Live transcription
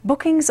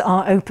Bookings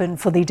are open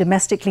for the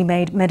domestically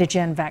made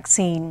Medigen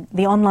vaccine.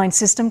 The online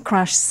system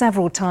crashed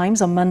several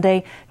times on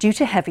Monday due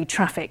to heavy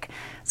traffic.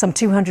 Some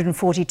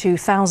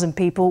 242,000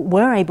 people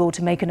were able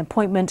to make an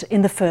appointment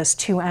in the first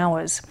 2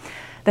 hours.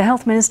 The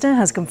health minister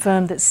has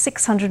confirmed that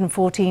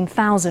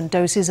 614,000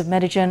 doses of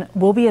Medigen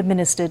will be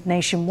administered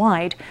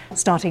nationwide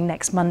starting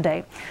next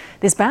Monday.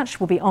 This batch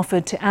will be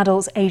offered to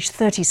adults aged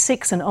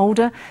 36 and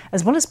older,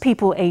 as well as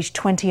people aged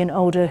 20 and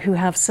older who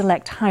have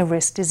select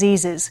high-risk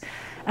diseases.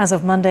 As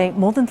of Monday,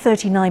 more than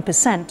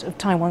 39% of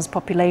Taiwan's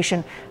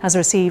population has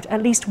received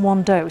at least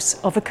one dose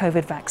of a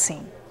COVID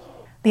vaccine.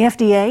 The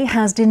FDA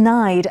has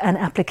denied an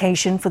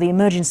application for the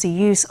emergency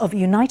use of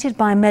United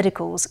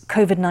Biomedical's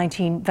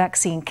COVID-19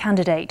 vaccine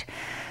candidate.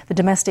 The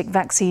domestic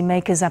vaccine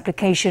maker's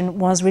application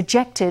was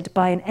rejected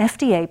by an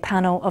FDA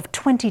panel of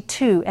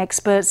 22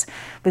 experts,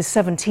 with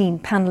 17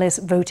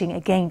 panelists voting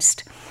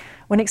against.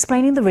 When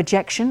explaining the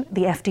rejection,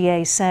 the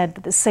FDA said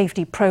that the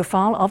safety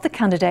profile of the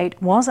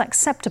candidate was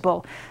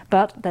acceptable,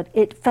 but that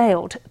it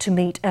failed to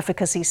meet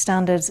efficacy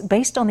standards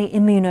based on the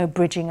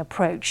immunobridging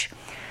approach.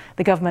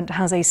 The government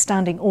has a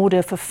standing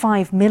order for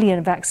 5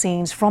 million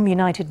vaccines from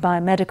United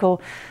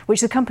Biomedical,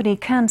 which the company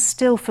can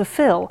still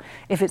fulfill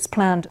if its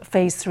planned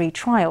phase 3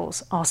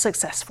 trials are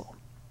successful.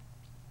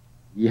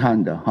 遗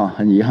憾的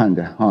很遗憾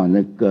的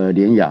那个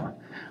联雅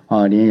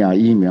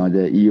疫苗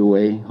的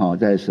EUA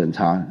在审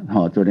查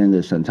昨天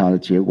的审查的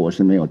结果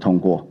是没有通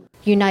过。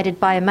 United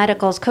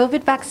Biomedical's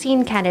COVID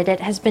vaccine candidate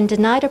has been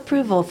denied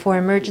approval for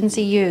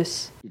emergency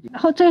use.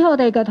 最后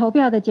的一个投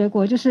票的结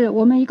果就是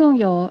我们一共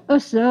有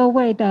22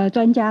位的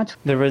专家。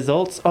 The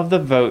results of the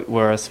vote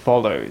were as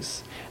follows.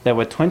 There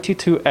were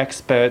 22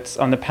 experts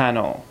on the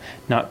panel.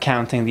 Not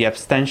counting the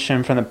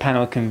abstention from the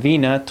panel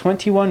convener,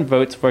 21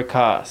 votes were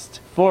cast.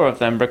 4 of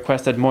them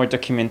requested more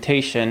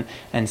documentation,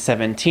 and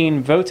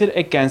 17 voted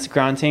against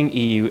granting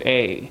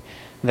EUA.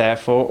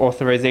 Therefore,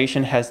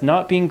 authorization has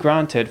not been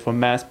granted for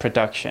mass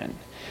production.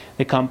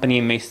 The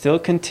company may still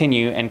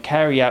continue and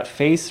carry out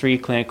phase 3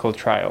 clinical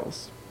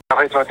trials.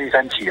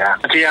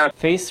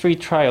 Phase 3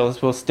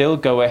 trials will still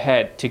go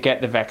ahead to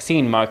get the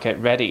vaccine market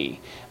ready.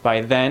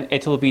 By then,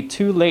 it will be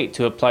too late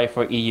to apply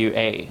for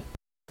EUA.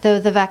 Though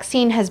the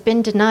vaccine has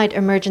been denied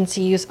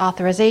emergency use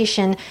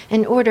authorization,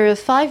 an order of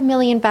 5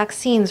 million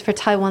vaccines for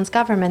Taiwan's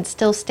government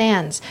still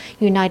stands.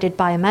 United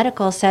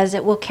Biomedical says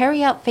it will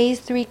carry out phase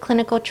 3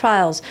 clinical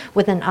trials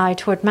with an eye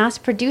toward mass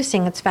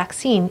producing its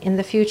vaccine in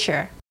the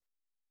future.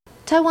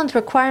 Taiwan's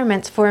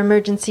requirements for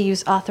emergency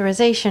use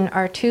authorization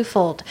are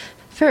twofold.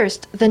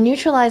 First, the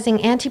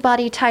neutralizing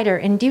antibody titer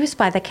induced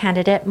by the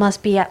candidate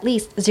must be at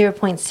least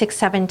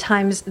 0.67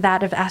 times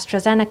that of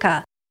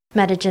AstraZeneca.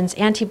 Medigen's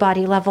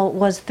antibody level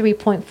was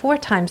 3.4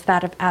 times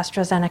that of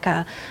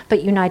AstraZeneca,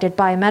 but United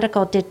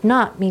Biomedical did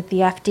not meet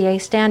the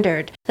FDA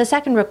standard. The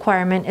second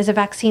requirement is a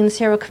vaccine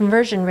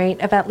seroconversion rate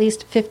of at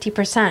least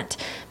 50%.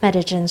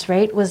 Medigen's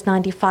rate was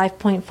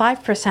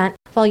 95.5%,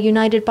 while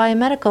United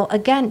Biomedical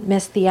again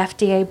missed the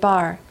FDA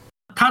bar.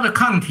 它的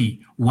抗体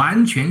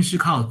完全是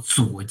靠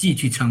佐剂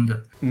去撑的。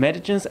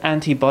 Medigen's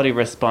antibody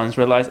response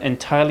relies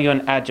entirely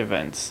on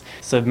adjuvants.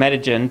 So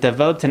Medigen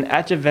developed an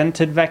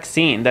adjuvanted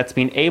vaccine that's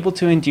been able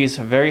to induce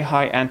a very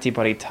high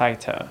antibody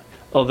titer.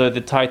 Although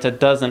the titer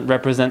doesn't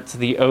represent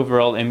the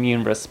overall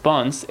immune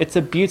response, it's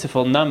a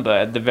beautiful number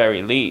at the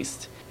very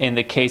least. In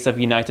the case of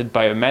United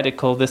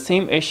Biomedical, the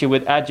same issue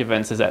with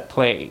adjuvants is at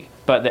play,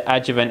 but the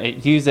adjuvant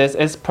it uses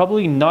is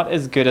probably not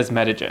as good as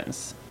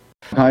Medigen's.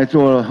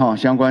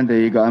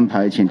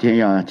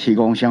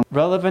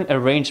 Relevant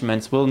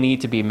arrangements will need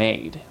to be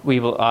made. We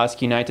will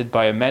ask United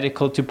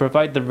Biomedical to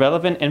provide the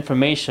relevant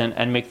information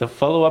and make the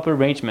follow-up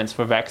arrangements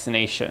for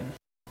vaccination.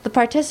 The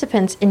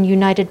participants in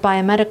United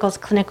Biomedical's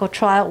clinical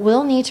trial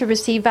will need to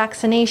receive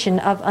vaccination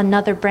of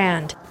another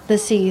brand. The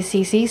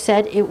CECC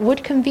said it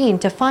would convene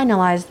to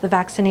finalize the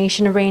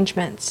vaccination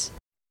arrangements.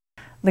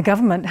 The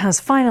government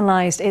has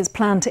finalised its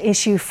plan to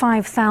issue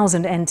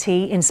 5,000 NT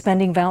in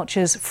spending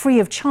vouchers free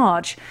of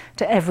charge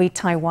to every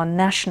Taiwan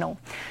national.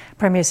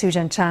 Premier Su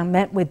Zhenchang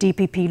met with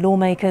DPP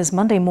lawmakers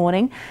Monday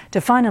morning to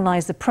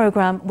finalise the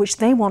programme, which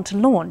they want to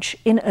launch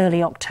in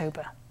early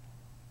October.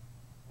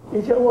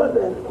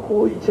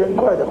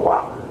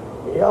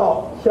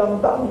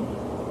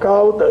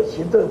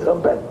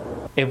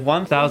 If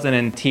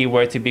 1,000 NT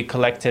were to be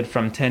collected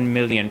from 10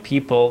 million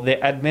people, the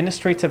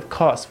administrative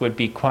costs would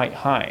be quite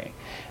high.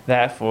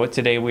 Therefore,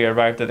 today we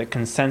arrived at a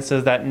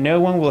consensus that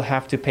no one will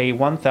have to pay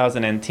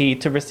 1,000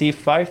 NT to receive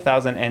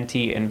 5,000 NT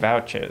in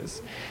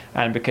vouchers.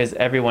 And because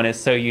everyone is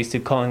so used to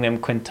calling them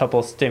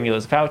quintuple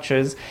stimulus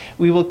vouchers,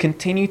 we will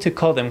continue to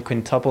call them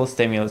quintuple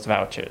stimulus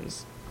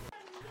vouchers.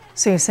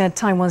 Su said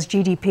Taiwan's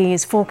GDP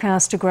is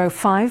forecast to grow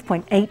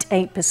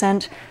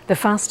 5.88%, the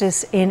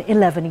fastest in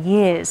 11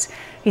 years.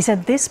 He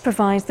said this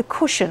provides the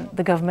cushion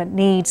the government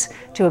needs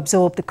to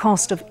absorb the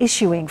cost of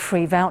issuing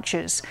free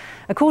vouchers.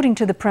 According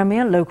to the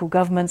Premier, local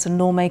governments and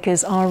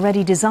lawmakers are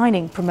already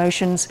designing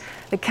promotions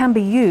that can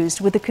be used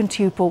with the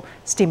quintuple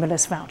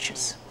stimulus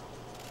vouchers.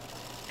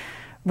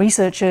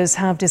 Researchers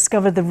have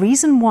discovered the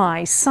reason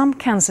why some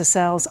cancer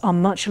cells are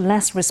much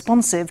less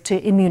responsive to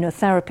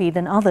immunotherapy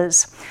than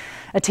others.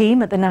 A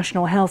team at the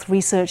National Health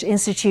Research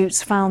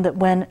Institutes found that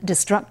when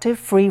destructive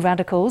free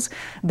radicals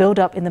build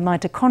up in the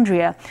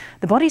mitochondria,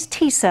 the body's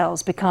T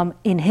cells become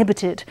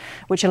inhibited,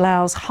 which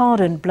allows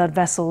hardened blood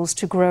vessels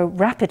to grow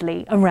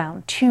rapidly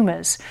around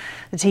tumours.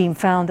 The team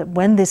found that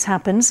when this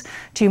happens,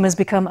 tumours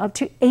become up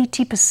to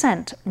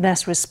 80%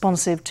 less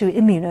responsive to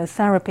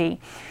immunotherapy.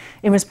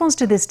 In response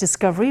to this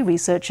discovery,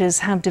 researchers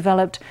have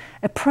developed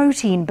a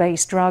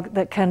protein-based drug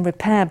that can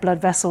repair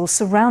blood vessels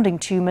surrounding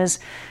tumours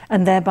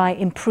and thereby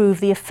improve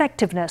the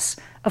effectiveness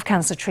of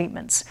cancer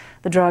treatments.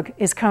 The drug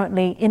is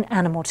currently in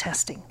animal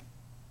testing.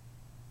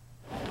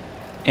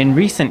 In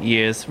recent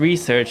years,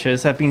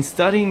 researchers have been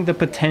studying the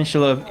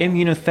potential of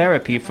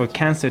immunotherapy for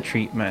cancer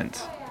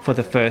treatment. For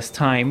the first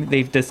time,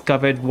 they've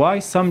discovered why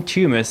some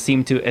tumors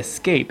seem to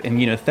escape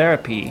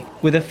immunotherapy,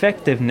 with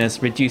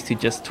effectiveness reduced to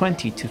just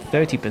 20 to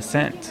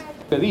 30%.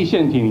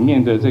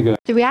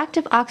 The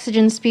reactive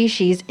oxygen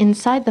species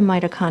inside the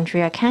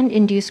mitochondria can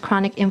induce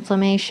chronic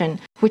inflammation,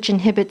 which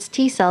inhibits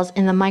T cells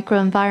in the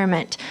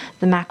microenvironment.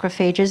 The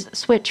macrophages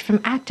switch from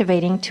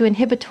activating to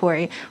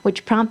inhibitory,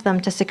 which prompt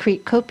them to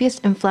secrete copious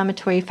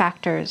inflammatory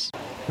factors.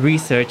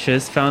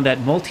 Researchers found that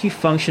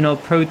multifunctional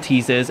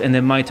proteases in the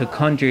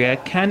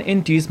mitochondria can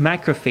induce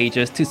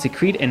macrophages to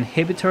secrete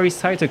inhibitory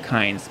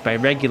cytokines by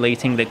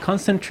regulating the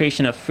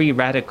concentration of free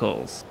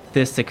radicals.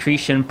 This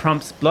secretion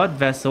prompts blood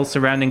vessels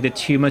surrounding the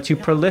tumor to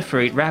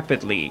proliferate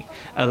rapidly,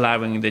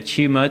 allowing the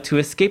tumor to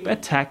escape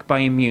attack by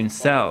immune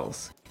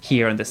cells.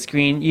 Here on the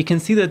screen, you can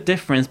see the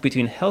difference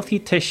between healthy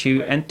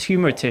tissue and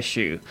tumor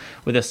tissue,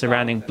 where the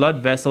surrounding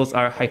blood vessels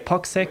are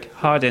hypoxic,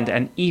 hardened,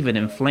 and even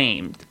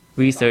inflamed.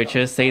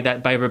 Researchers say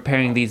that by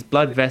repairing these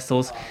blood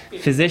vessels,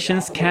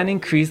 physicians can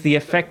increase the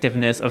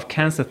effectiveness of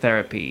cancer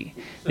therapy.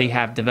 They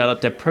have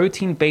developed a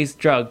protein-based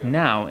drug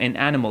now in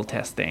animal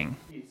testing.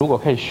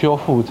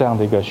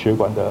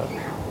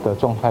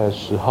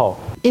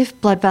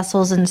 If blood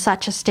vessels in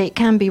such a state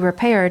can be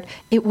repaired,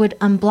 it would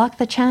unblock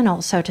the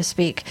channel, so to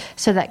speak,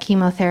 so that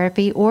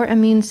chemotherapy or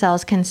immune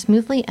cells can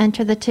smoothly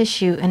enter the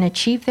tissue and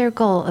achieve their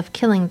goal of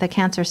killing the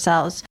cancer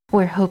cells.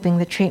 We're hoping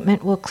the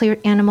treatment will clear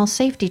animal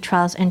safety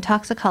trials and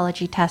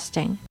toxicology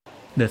testing.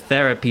 The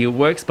therapy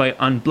works by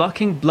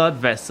unblocking blood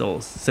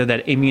vessels so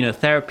that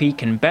immunotherapy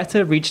can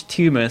better reach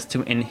tumors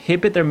to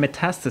inhibit their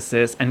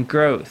metastasis and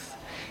growth.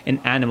 In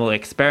animal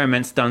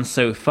experiments done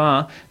so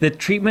far, the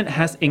treatment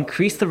has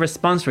increased the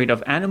response rate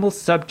of animal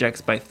subjects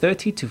by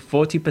 30 to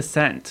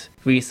 40%.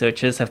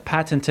 Researchers have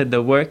patented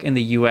the work in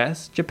the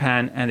US,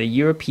 Japan, and the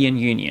European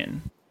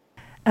Union.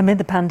 Amid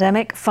the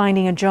pandemic,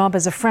 finding a job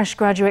as a fresh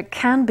graduate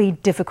can be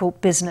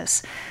difficult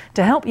business.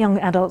 To help young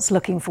adults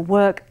looking for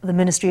work, the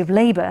Ministry of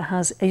Labour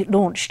has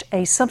launched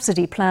a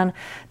subsidy plan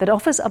that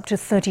offers up to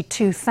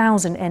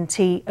 32,000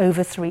 NT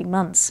over 3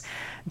 months.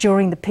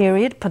 During the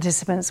period,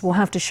 participants will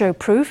have to show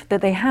proof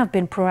that they have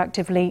been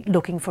proactively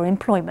looking for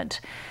employment.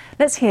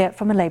 Let's hear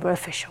from a Labour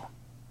official.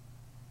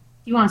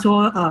 We hope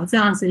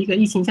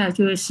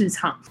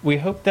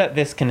that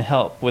this can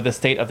help with the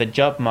state of the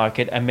job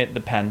market amid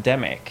the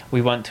pandemic.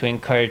 We want to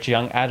encourage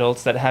young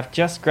adults that have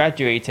just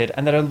graduated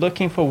and that are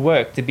looking for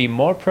work to be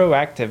more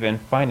proactive in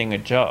finding a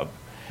job.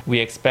 We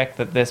expect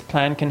that this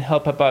plan can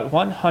help about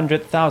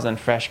 100,000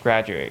 fresh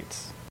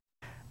graduates.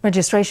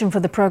 Registration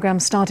for the programme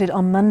started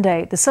on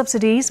Monday. The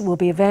subsidies will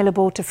be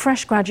available to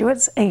fresh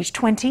graduates aged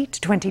 20 to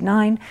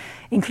 29,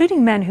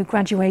 including men who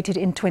graduated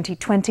in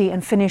 2020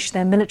 and finished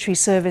their military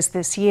service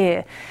this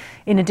year.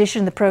 In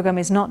addition, the programme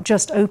is not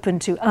just open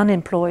to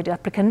unemployed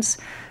applicants,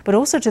 but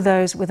also to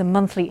those with a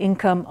monthly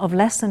income of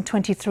less than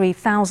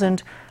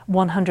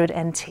 23,100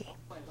 NT.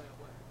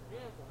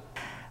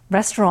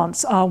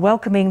 Restaurants are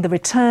welcoming the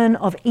return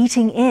of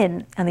eating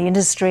in, and the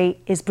industry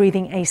is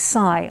breathing a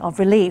sigh of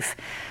relief.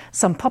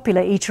 Some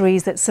popular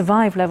eateries that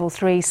survive Level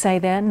 3 say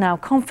they're now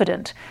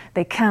confident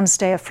they can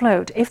stay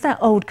afloat if their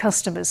old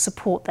customers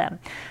support them.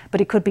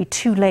 But it could be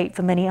too late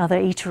for many other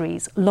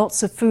eateries.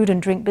 Lots of food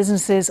and drink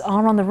businesses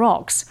are on the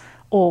rocks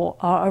or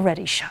are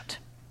already shut.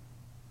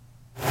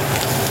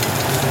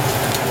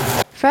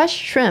 Fresh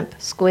shrimp,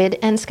 squid,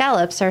 and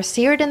scallops are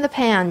seared in the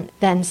pan,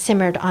 then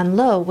simmered on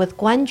low with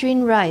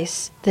guanjun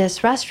rice.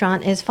 This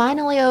restaurant is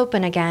finally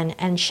open again,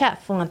 and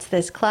chef wants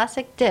this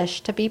classic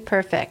dish to be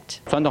perfect.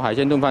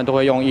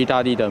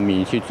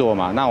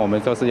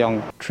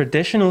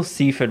 Traditional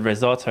seafood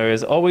risotto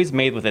is always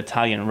made with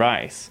Italian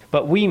rice,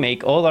 but we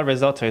make all our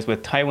risottos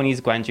with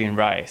Taiwanese guanjun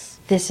rice.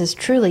 This is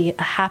truly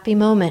a happy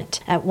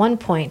moment. At one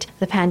point,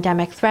 the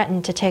pandemic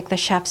threatened to take the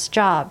chef's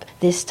job.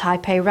 This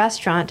Taipei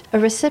restaurant, a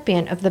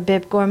recipient of the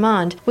Bib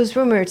Gourmand, was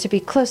rumored to be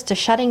close to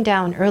shutting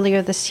down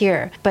earlier this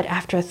year. But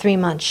after a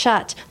 3-month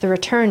shut, the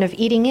return of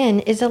eating in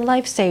is a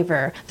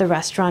lifesaver. The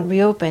restaurant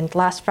reopened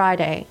last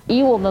Friday.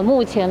 For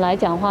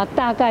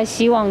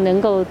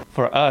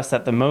us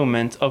at the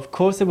moment, of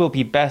course it will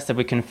be best if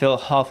we can fill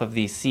half of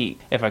these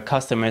seats. If our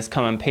customers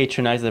come and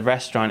patronize the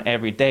restaurant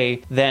every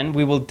day, then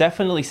we will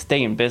definitely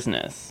stay in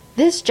business.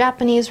 This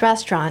Japanese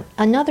restaurant,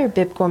 another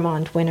Bib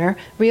Gourmand winner,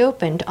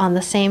 reopened on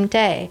the same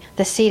day.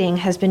 The seating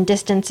has been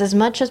distanced as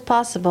much as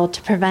possible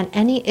to prevent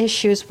any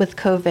issues with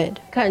COVID.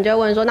 客人就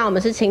问说，那我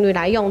们是情侣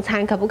来用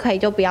餐，可不可以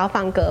就不要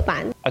放隔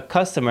板？ A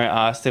customer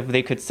asked if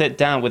they could sit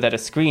down without a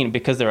screen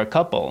because they're a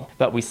couple,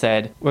 but we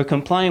said, we're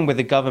complying with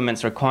the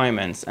government's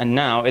requirements, and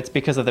now it's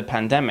because of the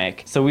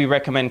pandemic, so we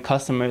recommend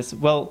customers,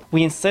 well,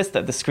 we insist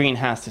that the screen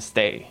has to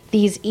stay.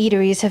 These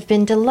eateries have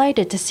been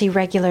delighted to see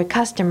regular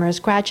customers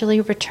gradually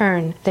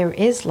return. There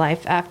is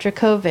life after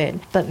COVID,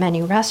 but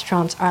many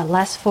restaurants are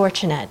less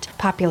fortunate.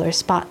 Popular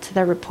spots that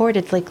are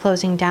reportedly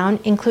closing down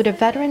include a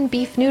veteran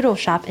beef noodle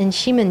shop in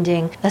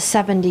Ximending, a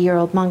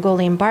 70-year-old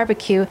Mongolian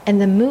barbecue,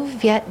 and the Move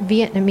Viet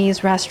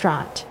Vietnamese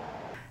restaurant.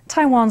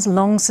 Taiwan's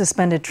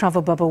long-suspended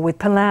travel bubble with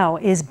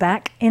Palau is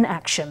back in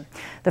action.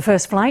 The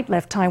first flight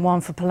left Taiwan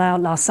for Palau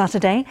last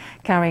Saturday,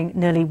 carrying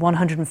nearly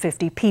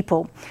 150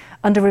 people.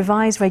 Under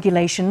revised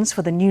regulations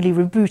for the newly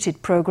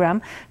rebooted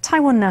program,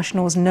 Taiwan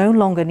nationals no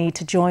longer need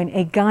to join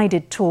a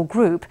guided tour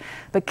group,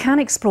 but can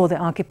explore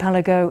the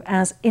archipelago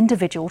as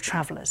individual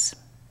travellers.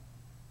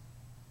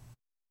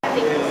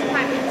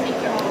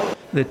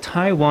 The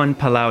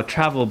Taiwan-Palau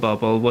travel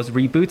bubble was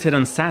rebooted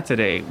on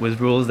Saturday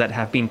with rules that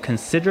have been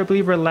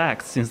considerably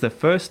relaxed since the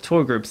first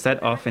tour group set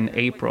off in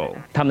April.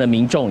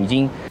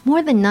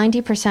 More than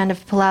 90%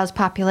 of Palau's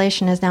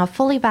population is now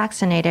fully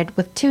vaccinated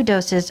with 2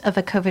 doses of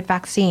a COVID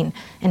vaccine.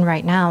 And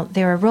right now,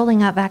 they are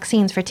rolling out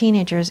vaccines for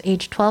teenagers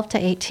aged 12 to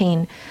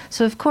 18.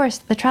 So, of course,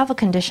 the travel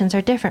conditions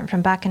are different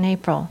from back in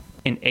April.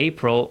 In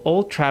April,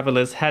 all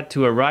travelers had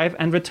to arrive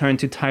and return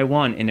to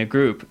Taiwan in a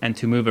group and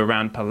to move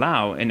around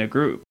Palau in a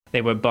group.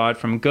 They were barred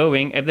from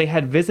going if they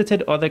had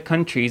visited other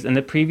countries in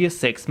the previous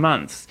 6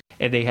 months,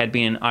 if they had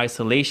been in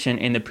isolation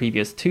in the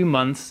previous 2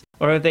 months,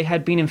 or if they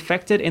had been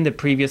infected in the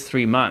previous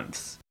 3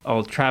 months.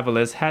 All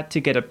travelers had to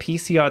get a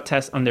PCR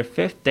test on their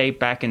 5th day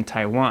back in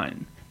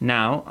Taiwan.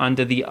 Now,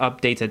 under the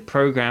updated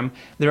program,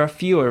 there are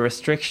fewer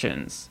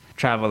restrictions.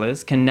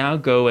 Travelers can now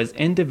go as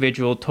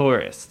individual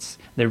tourists.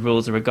 The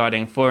rules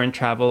regarding foreign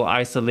travel,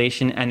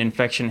 isolation, and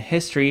infection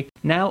history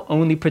now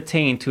only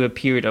pertain to a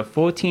period of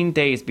 14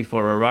 days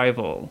before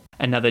arrival.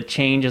 Another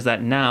change is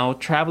that now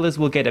travelers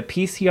will get a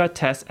PCR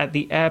test at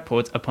the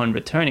airport upon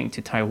returning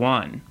to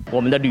Taiwan.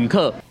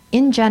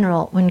 In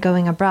general, when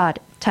going abroad,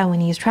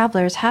 Taiwanese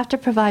travelers have to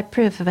provide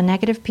proof of a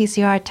negative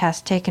PCR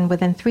test taken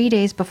within 3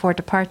 days before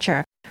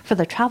departure. For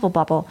the travel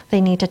bubble,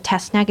 they need to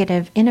test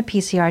negative in a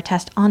PCR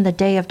test on the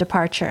day of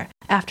departure.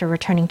 After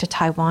returning to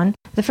Taiwan,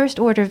 the first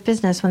order of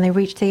business when they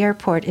reach the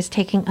airport is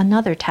taking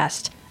another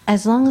test.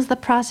 As long as the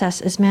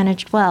process is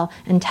managed well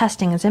and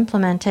testing is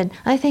implemented,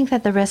 I think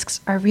that the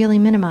risks are really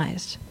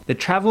minimized. The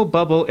travel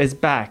bubble is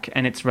back,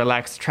 and its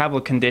relaxed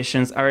travel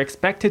conditions are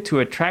expected to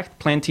attract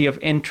plenty of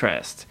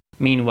interest.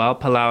 Meanwhile,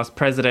 Palau's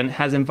president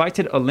has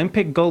invited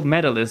Olympic gold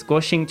medalists Guo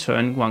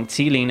Xingchun, Wang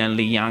Qilin, and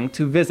Li Yang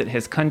to visit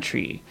his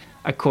country.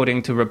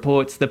 According to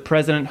reports, the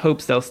president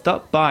hopes they'll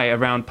stop by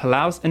around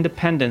Palau's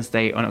Independence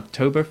Day on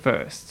October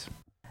 1st.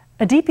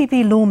 A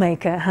DPP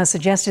lawmaker has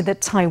suggested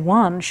that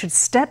Taiwan should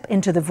step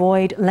into the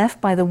void left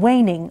by the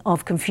waning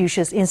of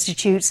Confucius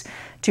Institutes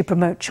to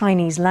promote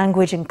Chinese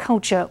language and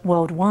culture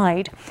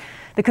worldwide.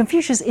 The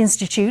Confucius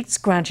Institutes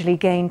gradually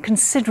gained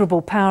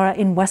considerable power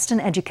in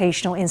Western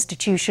educational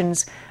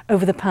institutions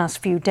over the past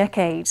few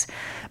decades.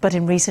 But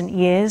in recent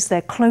years,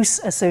 their close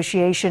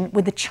association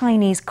with the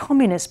Chinese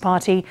Communist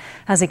Party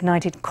has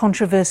ignited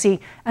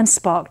controversy and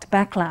sparked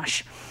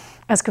backlash.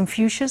 As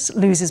Confucius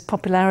loses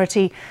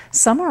popularity,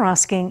 some are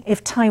asking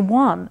if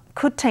Taiwan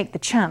could take the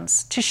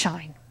chance to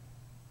shine.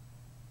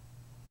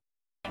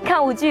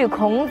 看舞剧《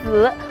孔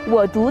子》，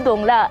我读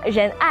懂了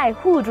仁爱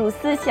互助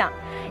思想，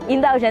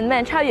引导人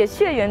们超越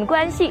血缘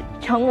关系，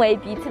成为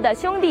彼此的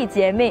兄弟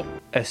姐妹。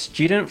 A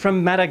student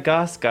from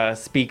Madagascar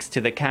speaks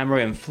to the camera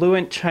in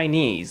fluent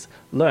Chinese,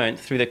 learned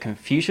through the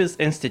Confucius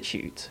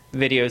Institute.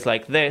 Videos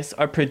like this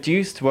are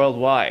produced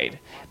worldwide,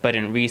 but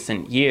in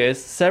recent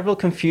years, several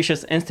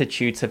Confucius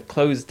Institutes have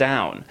closed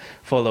down,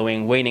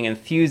 following waning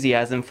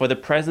enthusiasm for the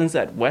presence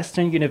at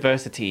Western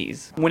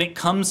universities. When it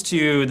comes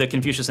to the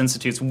Confucius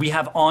Institutes, we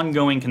have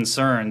ongoing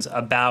concerns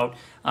about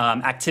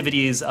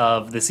activities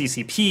of the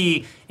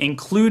CCP,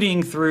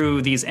 including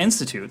through these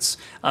institutes,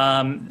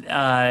 given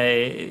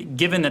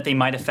that they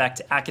might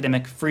affect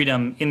academic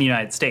freedom in the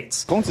United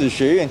States.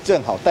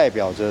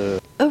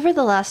 Over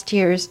the last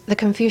years, the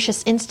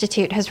Confucius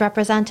Institute has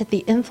represented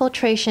the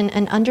infiltration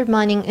and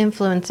undermining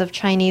influence of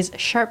Chinese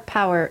sharp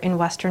power in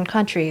Western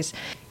countries.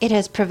 It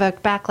has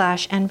provoked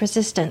backlash and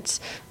resistance.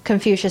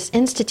 Confucius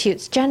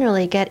Institutes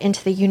generally get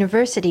into the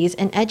universities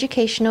and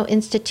educational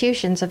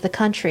institutions of the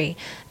country.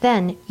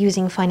 Then,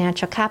 using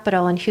financial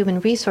capital and human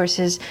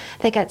resources,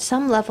 they get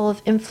some level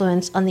of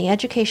influence on the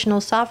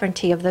educational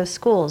sovereignty of those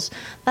schools.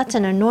 That's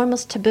an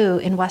enormous taboo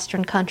in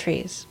Western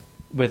countries.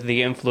 With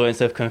the influence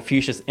of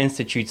Confucius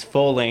Institutes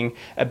falling,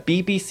 a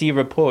BBC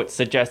report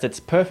suggests it's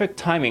perfect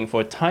timing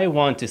for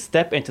Taiwan to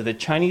step into the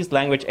Chinese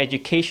language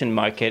education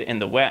market in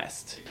the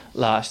West.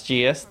 Last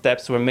year,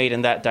 steps were made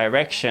in that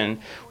direction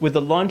with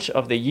the launch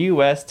of the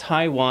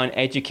U.S.-Taiwan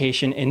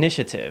Education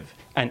Initiative,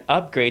 an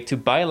upgrade to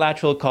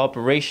bilateral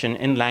cooperation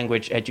in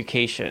language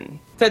education.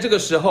 在这个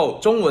时候，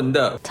中文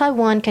的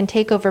Taiwan can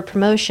take over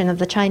promotion of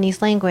the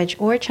Chinese language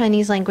or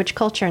Chinese language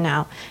culture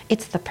now.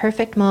 It's the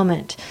perfect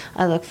moment.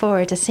 I look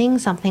forward to seeing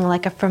something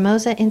like a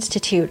Formosa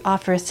Institute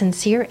offer a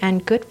sincere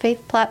and good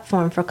faith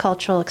platform for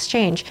cultural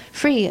exchange,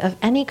 free of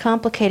any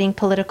complicating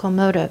political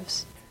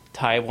motives.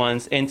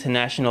 Taiwan's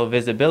international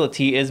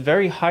visibility is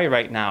very high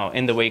right now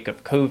in the wake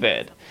of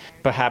COVID.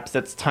 Perhaps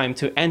it's time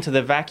to enter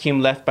the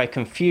vacuum left by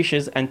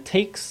Confucius and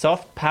take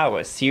soft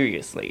power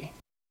seriously.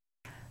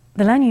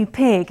 The Lanyu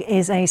pig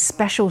is a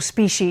special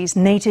species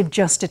native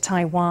just to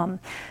Taiwan.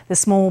 The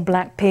small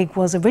black pig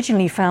was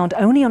originally found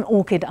only on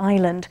Orchid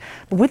Island,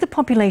 but with the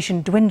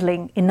population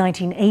dwindling, in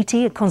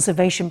 1980 a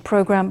conservation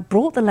program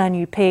brought the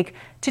Lanyu pig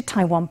to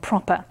Taiwan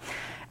proper.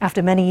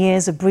 After many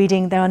years of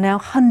breeding, there are now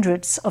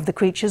hundreds of the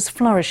creatures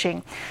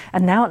flourishing,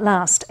 and now at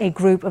last a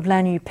group of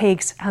Lanyu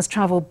pigs has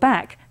travelled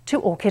back to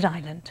Orchid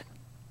Island.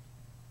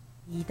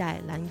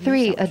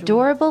 3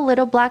 adorable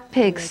little black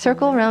pigs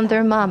circle around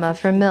their mama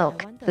for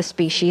milk. The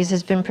species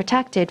has been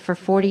protected for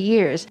 40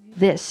 years.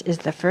 This is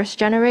the first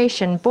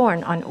generation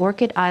born on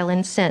Orchid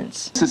Island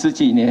since.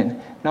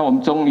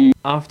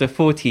 After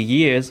 40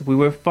 years, we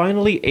were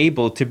finally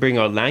able to bring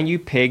our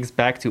Lanyu pigs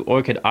back to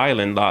Orchid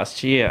Island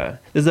last year.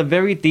 There's a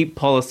very deep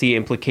policy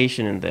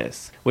implication in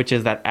this, which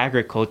is that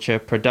agriculture,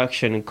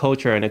 production,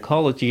 culture, and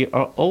ecology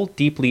are all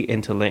deeply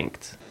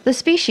interlinked. The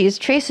species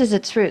traces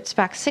its roots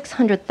back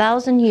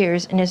 600,000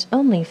 years and is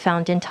only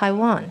found in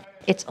Taiwan.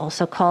 It's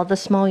also called the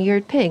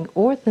small-eared pig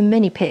or the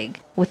mini pig.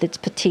 With its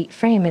petite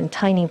frame and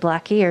tiny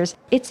black ears,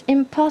 it's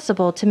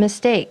impossible to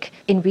mistake.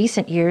 In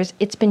recent years,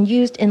 it's been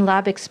used in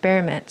lab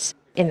experiments.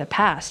 In the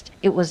past,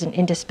 it was an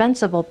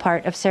indispensable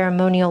part of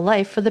ceremonial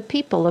life for the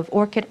people of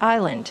Orchid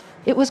Island.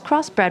 It was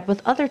crossbred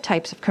with other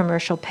types of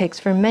commercial pigs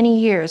for many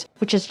years,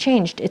 which has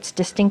changed its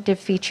distinctive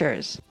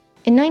features.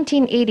 In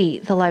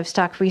 1980, the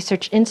Livestock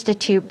Research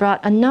Institute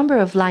brought a number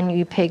of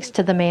Lanyu pigs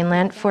to the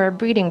mainland for a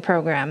breeding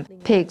program.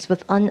 Pigs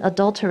with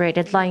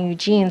unadulterated Lanyu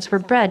genes were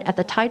bred at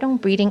the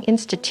Taidong Breeding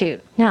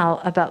Institute.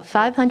 Now, about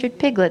 500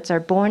 piglets are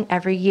born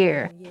every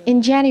year.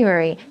 In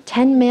January,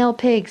 10 male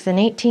pigs and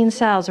 18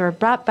 sows were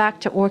brought back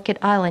to Orchid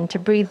Island to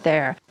breed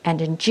there.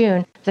 And in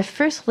June, the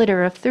first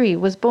litter of 3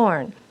 was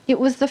born. It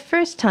was the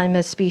first time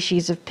a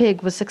species of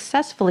pig was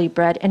successfully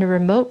bred in a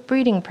remote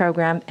breeding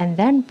program and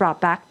then brought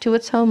back to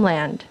its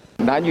homeland.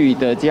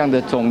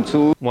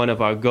 One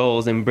of our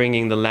goals in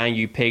bringing the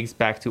Lanyu pigs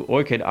back to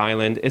Orchid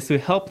Island is to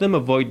help them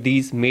avoid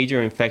these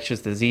major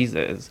infectious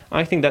diseases.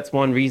 I think that's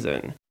one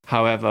reason.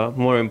 However,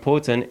 more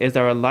important is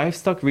that our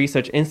Livestock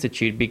Research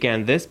Institute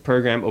began this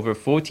program over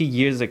 40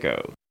 years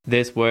ago.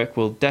 This work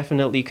will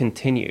definitely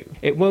continue.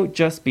 It won't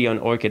just be on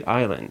Orchid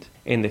Island.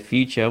 In the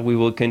future, we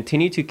will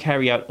continue to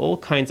carry out all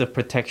kinds of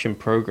protection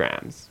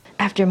programs.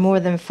 After more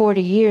than 40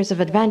 years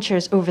of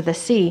adventures over the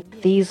sea,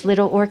 these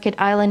little Orchid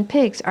Island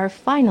pigs are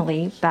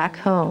finally back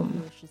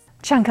home.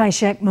 Chiang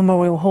Kai-shek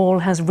Memorial Hall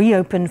has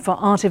reopened for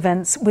art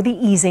events with the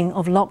easing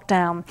of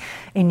lockdown.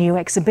 A new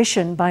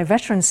exhibition by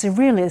veteran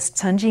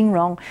surrealist Chen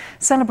Jinrong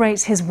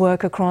celebrates his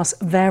work across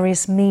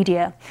various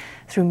media.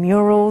 Through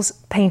murals,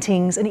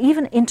 paintings, and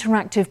even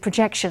interactive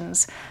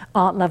projections,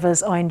 art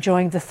lovers are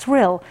enjoying the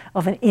thrill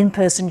of an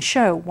in-person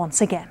show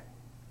once again.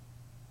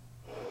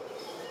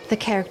 The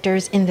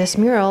characters in this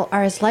mural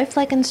are as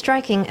lifelike and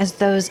striking as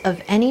those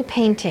of any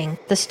painting.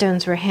 The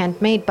stones were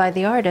handmade by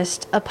the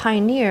artist, a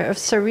pioneer of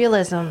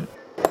surrealism.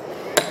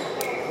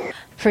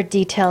 For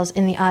details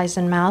in the eyes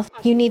and mouth,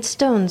 you need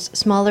stones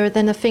smaller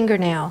than a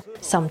fingernail.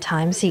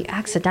 Sometimes he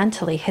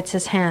accidentally hits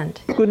his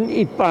hand.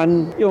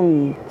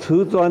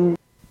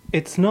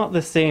 It's not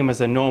the same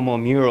as a normal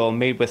mural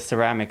made with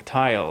ceramic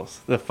tiles.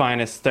 The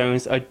finest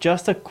stones are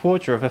just a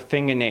quarter of a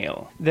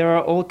fingernail. There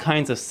are all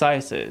kinds of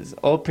sizes,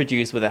 all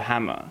produced with a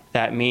hammer.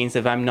 That means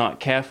if I'm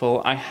not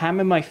careful, I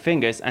hammer my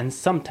fingers and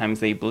sometimes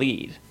they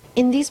bleed.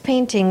 In these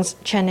paintings,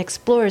 Chen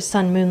explores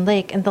Sun Moon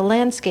Lake and the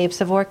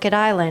landscapes of Orchid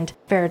Island,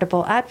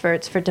 veritable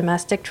adverts for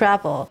domestic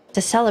travel.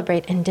 To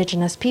celebrate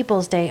Indigenous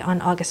Peoples Day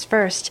on August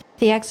 1st,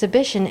 the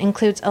exhibition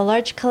includes a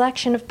large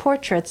collection of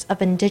portraits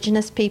of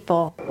Indigenous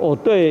people.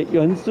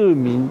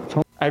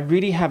 I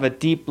really have a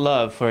deep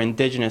love for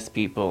Indigenous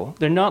people.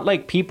 They're not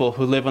like people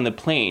who live on the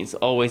plains,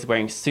 always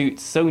wearing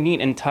suits so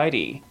neat and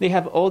tidy. They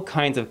have all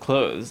kinds of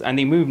clothes, and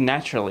they move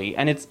naturally,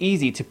 and it's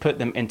easy to put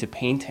them into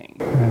painting.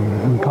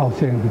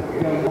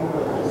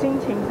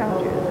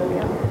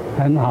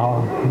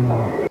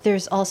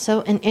 There's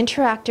also an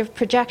interactive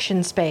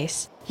projection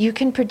space. You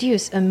can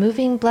produce a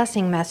moving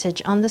blessing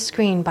message on the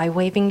screen by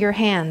waving your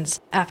hands.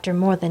 After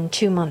more than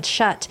 2 months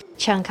shut,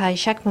 Chiang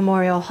Kai-shek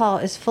Memorial Hall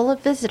is full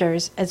of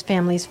visitors as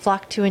families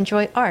flock to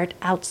enjoy art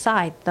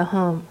outside the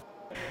home.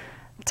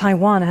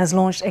 Taiwan has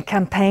launched a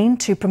campaign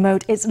to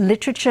promote its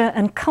literature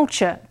and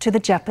culture to the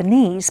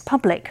Japanese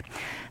public.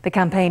 The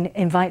campaign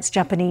invites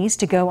Japanese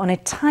to go on a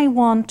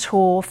Taiwan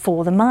tour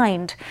for the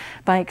mind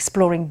by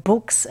exploring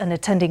books and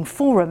attending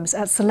forums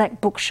at select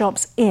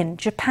bookshops in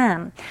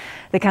Japan.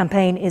 The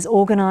campaign is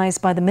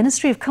organized by the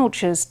Ministry of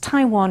Culture's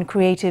Taiwan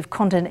Creative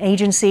Content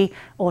Agency,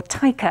 or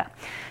TAICA.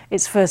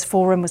 Its first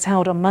forum was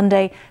held on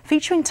Monday,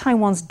 featuring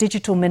Taiwan's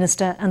digital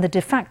minister and the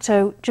de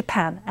facto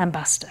Japan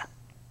ambassador.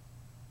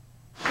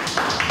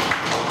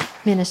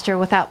 Minister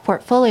without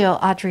portfolio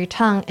Audrey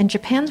Tang and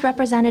Japan's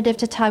representative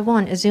to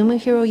Taiwan Izumu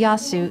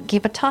Hiroyasu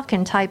gave a talk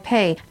in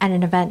Taipei at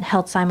an event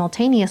held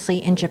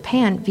simultaneously in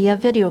Japan via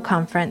video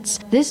conference.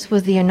 This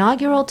was the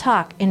inaugural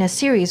talk in a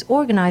series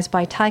organized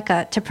by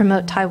TAICA to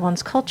promote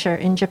Taiwan's culture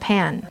in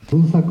Japan.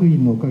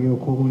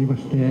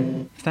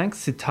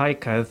 Thanks to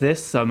TAICA,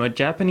 this summer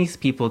Japanese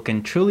people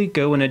can truly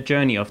go on a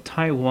journey of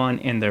Taiwan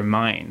in their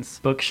minds.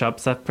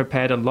 Bookshops have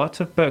prepared a lot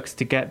of books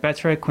to get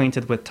better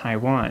acquainted with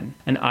Taiwan,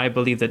 and I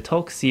believe the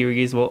talk series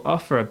will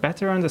offer a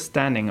better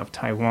understanding of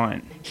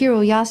Taiwan.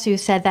 Hiroyasu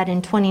said that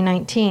in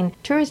 2019,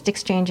 tourist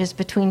exchanges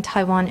between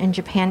Taiwan and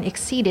Japan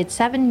exceeded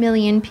 7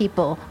 million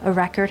people, a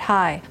record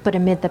high. But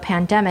amid the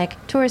pandemic,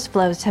 tourist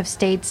flows have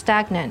stayed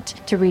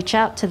stagnant. To reach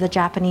out to the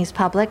Japanese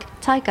public,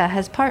 TAICA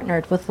has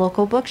partnered with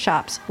local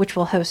bookshops, which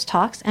will host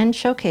talks and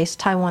showcase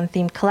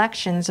Taiwan-themed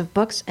collections of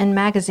books and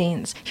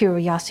magazines.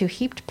 Hiroyasu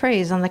heaped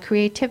praise on the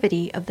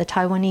creativity of the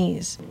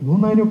Taiwanese.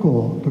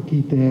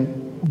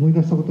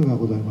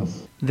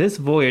 This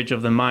voyage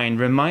of the mind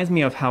reminds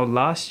me of how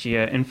last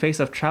year, in face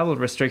of travel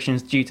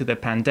restrictions due to the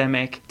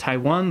pandemic,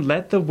 Taiwan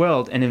led the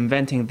world in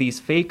inventing these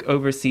fake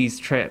overseas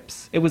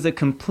trips. It was a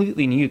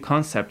completely new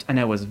concept and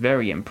I was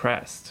very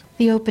impressed.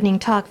 The opening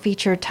talk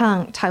featured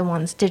Tang,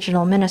 Taiwan's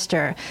digital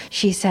minister.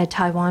 She said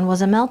Taiwan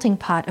was a melting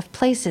pot of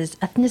places,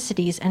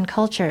 ethnicities, and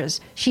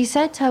cultures. She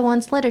said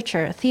Taiwan's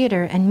literature,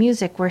 theater, and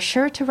music were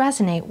sure to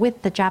resonate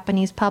with the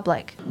Japanese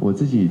public.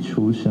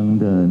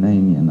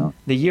 The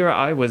year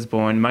I was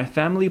born, my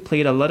family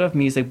played a lot of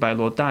music by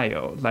Luo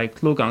Daiyou,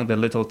 like Lugang the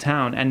Little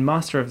Town and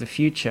Master of the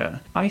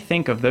Future. I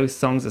think of those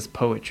songs as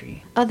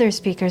poetry. Other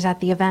speakers at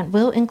the event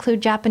will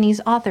include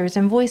Japanese authors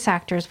and voice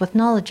actors with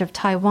knowledge of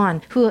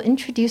Taiwan, who will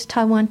introduce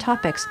Taiwan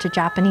topics to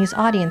Japanese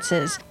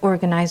audiences.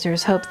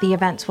 Organizers hope the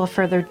events will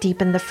further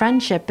deepen the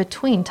friendship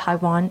between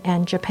Taiwan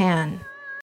and Japan.